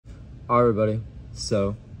Alright everybody,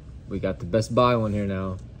 so we got the Best Buy one here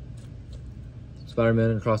now.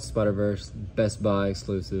 Spider-Man Across the Spider-Verse, Best Buy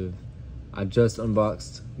exclusive. I just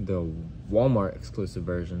unboxed the Walmart exclusive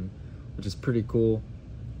version, which is pretty cool.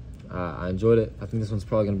 I enjoyed it. I think this one's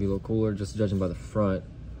probably going to be a little cooler, just judging by the front.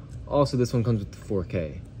 Also, this one comes with the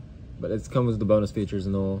 4K, but it's comes with the bonus features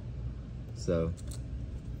and all. So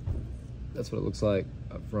that's what it looks like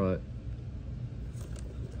up front.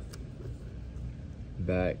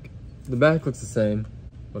 Back. The back looks the same.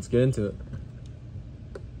 Let's get into it.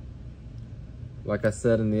 Like I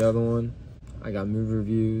said in the other one, I got movie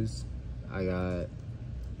reviews, I got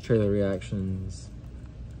trailer reactions,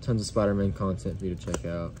 tons of Spider-Man content for you to check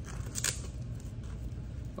out.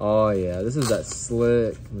 Oh yeah, this is that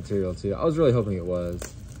slick material too. I was really hoping it was.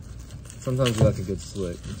 Sometimes you like a good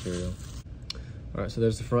slick material. All right, so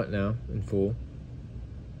there's the front now in full.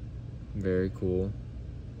 Very cool.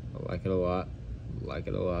 I like it a lot. Like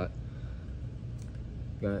it a lot.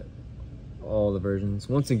 Got all the versions.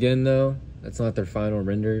 Once again though, that's not their final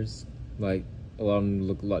renders. Like, a lot of them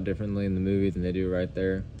look a lot differently in the movie than they do right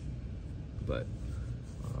there. But,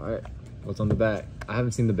 alright, what's on the back? I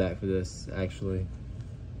haven't seen the back for this, actually.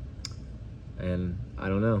 And, I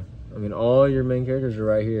don't know. I mean, all your main characters are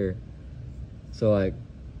right here. So, like,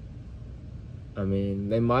 I mean,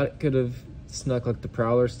 they could have snuck, like, the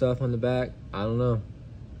Prowler stuff on the back. I don't know.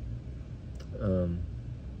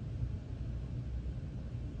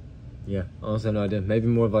 Yeah, honestly, I have no idea. Maybe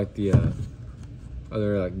more of, like, the,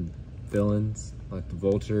 other, like, villains, like the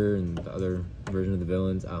Vulture and the other version of the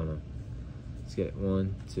villains. I don't know. Let's get it.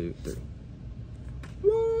 1, 2, 3.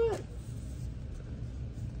 What?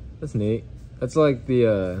 That's neat. That's like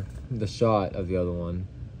the shot of the other one.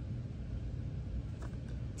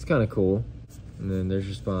 It's kind of cool. And then there's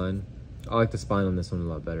your spine. I like the spine on this one a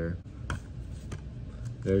lot better.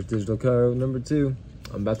 There's digital code number 2.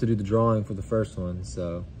 I'm about to do the drawing for the first one,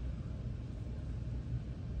 so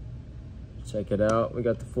check it out. We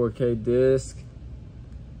got the 4K disc.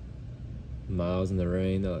 Miles in the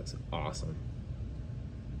Rain. That looks awesome.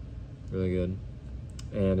 Really good.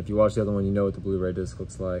 And if you watch the other one, you know what the Blu-ray disc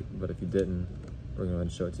looks like. But if you didn't, we're going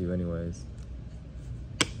to show it to you anyways.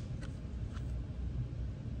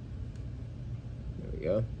 There we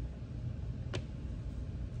go.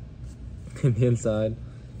 And the inside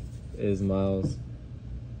is Miles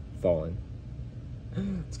falling.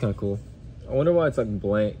 It's kind of cool. I wonder why it's like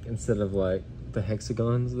blank instead of like the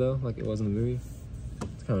hexagons though, like it was in the movie.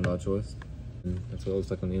 It's kind of an odd choice. And that's what it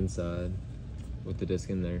looks like on the inside with the disc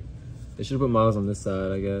in there. They should have put Miles on this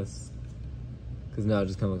side, I guess, because now it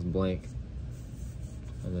just kind of looks blank.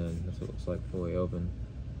 And then that's what it looks like fully open.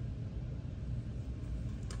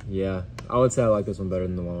 Yeah, I would say I like this one better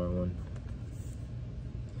than the Walmart one.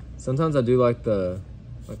 Sometimes I do like the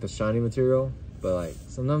shiny material, but like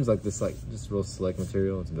sometimes like this like just real slick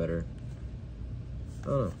material, it's better. I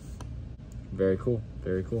don't know. Very cool.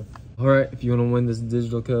 Very cool. All right, if you want to win this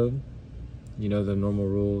digital code, you know the normal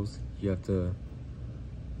rules. You have to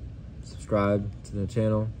subscribe to the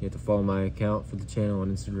channel. You have to follow my account for the channel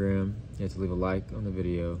on Instagram. You have to leave a like on the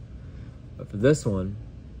video. But for this one,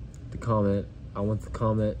 the comment, I want the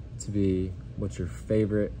comment to be what your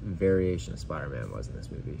favorite variation of Spider-Man was in this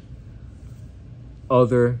movie.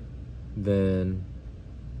 Other than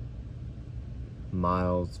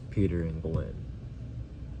Miles, Peter, and Gwen.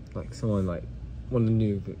 Like someone like one of the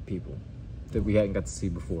new people that we hadn't got to see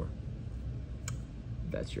before.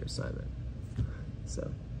 That's your assignment.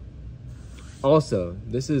 So, also,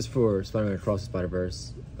 this is for Spider-Man Across the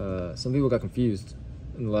Spider-Verse. Some people got confused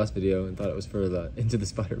in the last video and thought it was for the Into the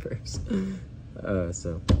Spider-Verse.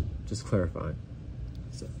 So, just clarifying.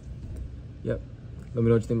 So, yep. Let me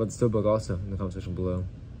know what you think about the steelbook also in the comment section below.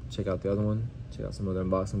 Check out the other one. Check out some other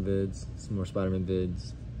unboxing vids, some more Spider-Man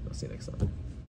vids. I'll see you next time.